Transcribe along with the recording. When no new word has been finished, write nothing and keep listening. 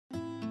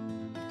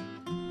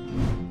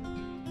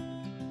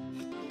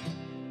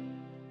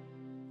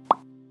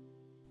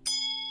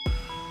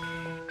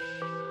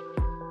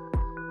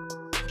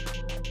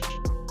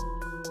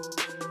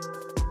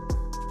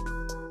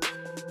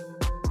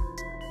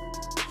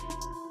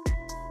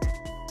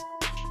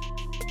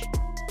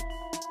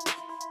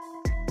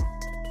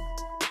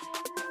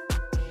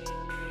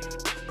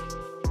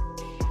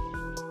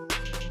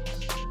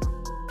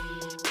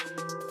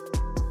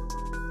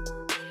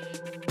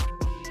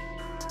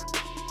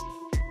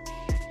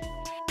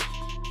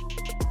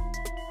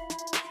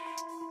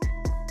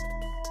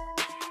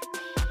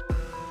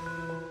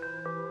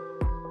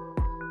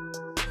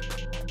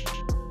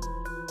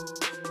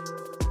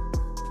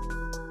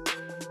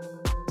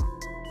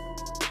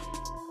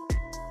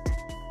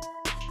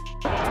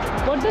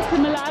What's the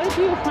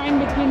similarity you find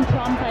between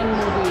Trump and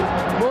Modi?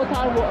 Both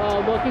are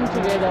working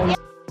together.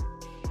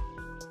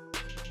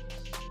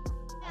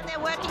 Yeah, they're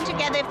working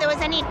together. If there was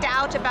any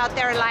doubt about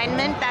their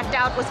alignment, that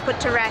doubt was put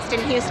to rest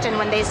in Houston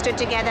when they stood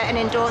together and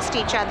endorsed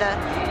each other.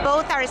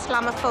 Both are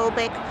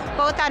Islamophobic,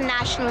 both are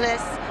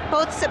nationalists,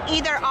 both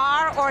either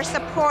are or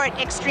support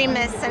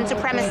extremists and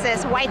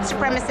supremacists, white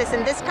supremacists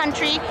in this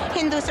country,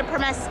 Hindu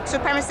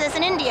supremacists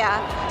in India.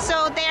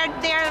 So they're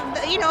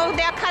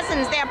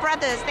cousins, they're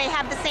brothers, they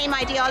have the same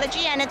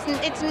ideology, and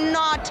it's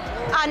not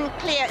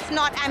unclear, it's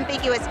not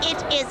ambiguous, it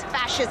is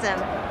fascism.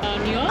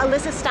 New York?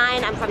 Alyssa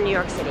Stein, I'm from New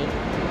York City.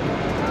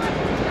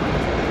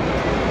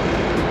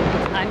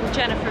 I'm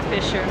Jennifer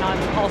Fisher, and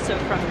I'm also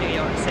from New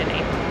York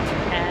City.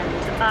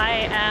 And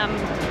I am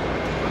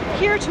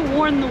here to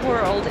warn the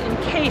world in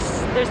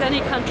case there's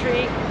any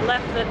country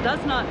left that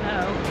does not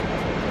know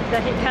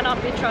that he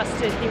cannot be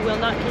trusted. He will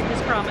not keep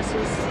his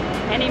promises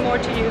any more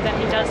to you than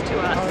he does to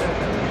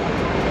us.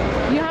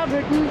 You have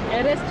written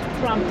arrest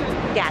Trump.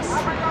 Yes.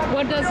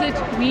 What does it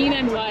mean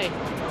and why?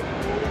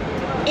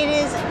 It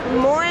is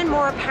more and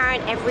more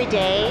apparent every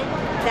day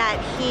that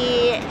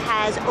he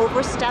has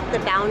overstepped the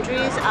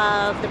boundaries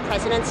of the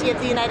presidency of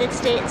the United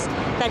States,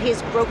 that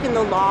he's broken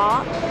the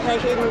law,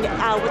 that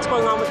what's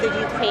going on with the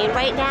Ukraine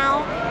right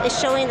now is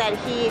showing that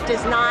he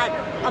does not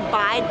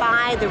abide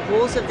by the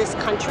rules of this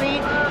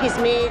country. He's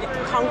made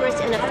Congress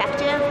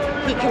ineffective.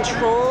 He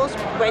controls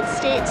red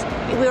states.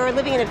 We are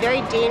living in a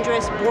very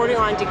dangerous, bordering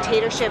on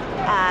dictatorship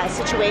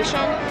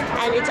situation,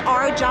 and it's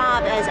our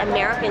job as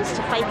Americans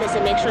to fight this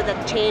and make sure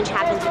that change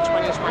happens in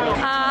 2020.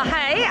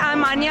 Hi,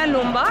 I'm Anya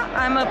Lumba.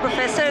 I'm a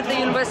professor at the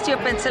University of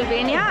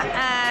Pennsylvania,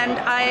 and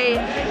I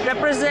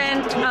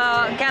represent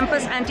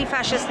Campus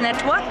Anti-Fascist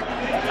Network,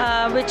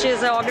 which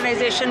is an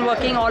organization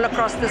working all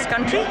across this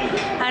country,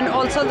 and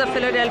also the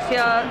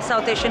Philadelphia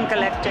South Asian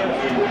Collective.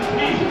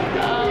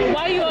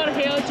 Why you are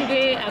here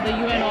today at the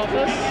UN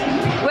office?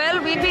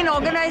 Well, we've been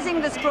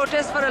organizing this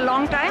protest for a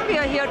long time. We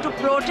are here to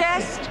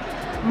protest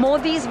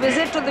Modi's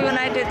visit to the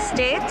United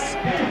States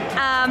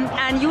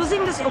and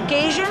using this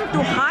occasion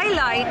to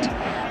highlight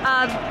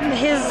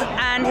his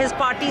and his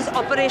party's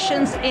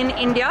operations in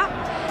India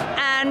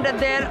and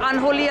their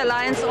unholy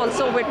alliance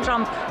also with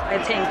Trump, I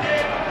think.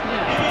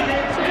 Yeah.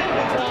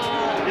 So,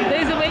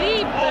 there is a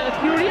very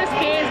curious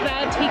case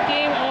that he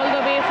came all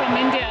the way from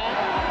India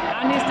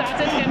and he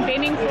started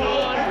campaigning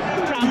for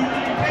Trump.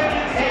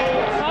 So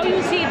how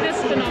you see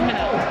this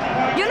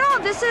phenomenon? You know,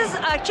 this is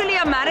actually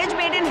a marriage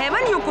made in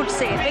heaven, you could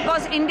say,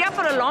 because India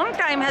for a long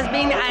time has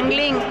been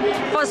angling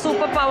for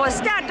superpower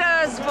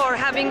status, for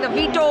having the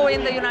veto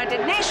in the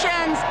United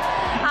Nations,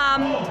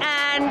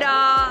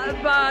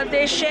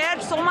 they share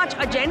so much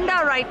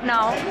agenda right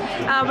now,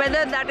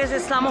 whether that is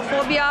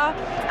Islamophobia,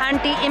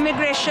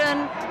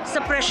 anti-immigration,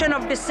 suppression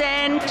of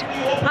dissent,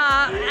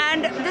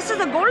 and this is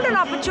a golden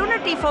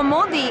opportunity for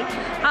Modi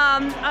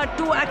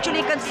to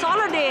actually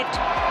consolidate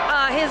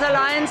his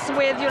alliance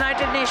with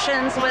United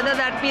Nations, whether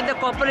that be the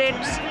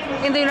corporates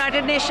in the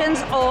United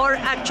Nations or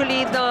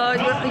actually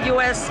the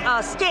US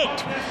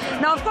state.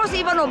 Now, of course,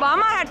 even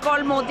Obama had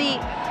called Modi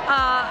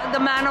the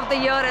man of the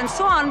year and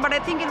so on, but I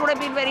think it would have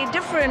been very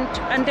different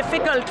and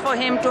difficult for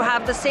him to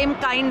have the same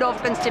kind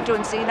of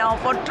constituency. Now,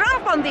 for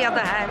Trump, on the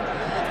other hand,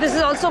 this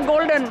is also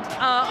golden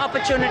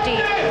opportunity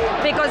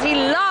because he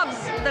loves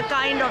the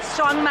kind of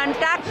strongman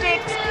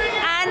tactics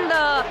and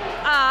the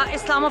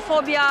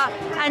Islamophobia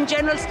and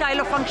general style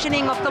of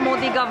functioning of the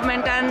Modi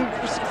government. And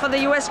for the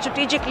US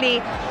strategically,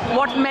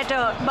 what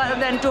better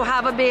than to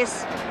have a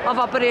base of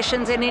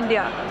operations in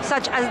India,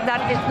 such as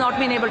that it's not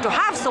been able to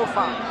have so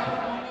far.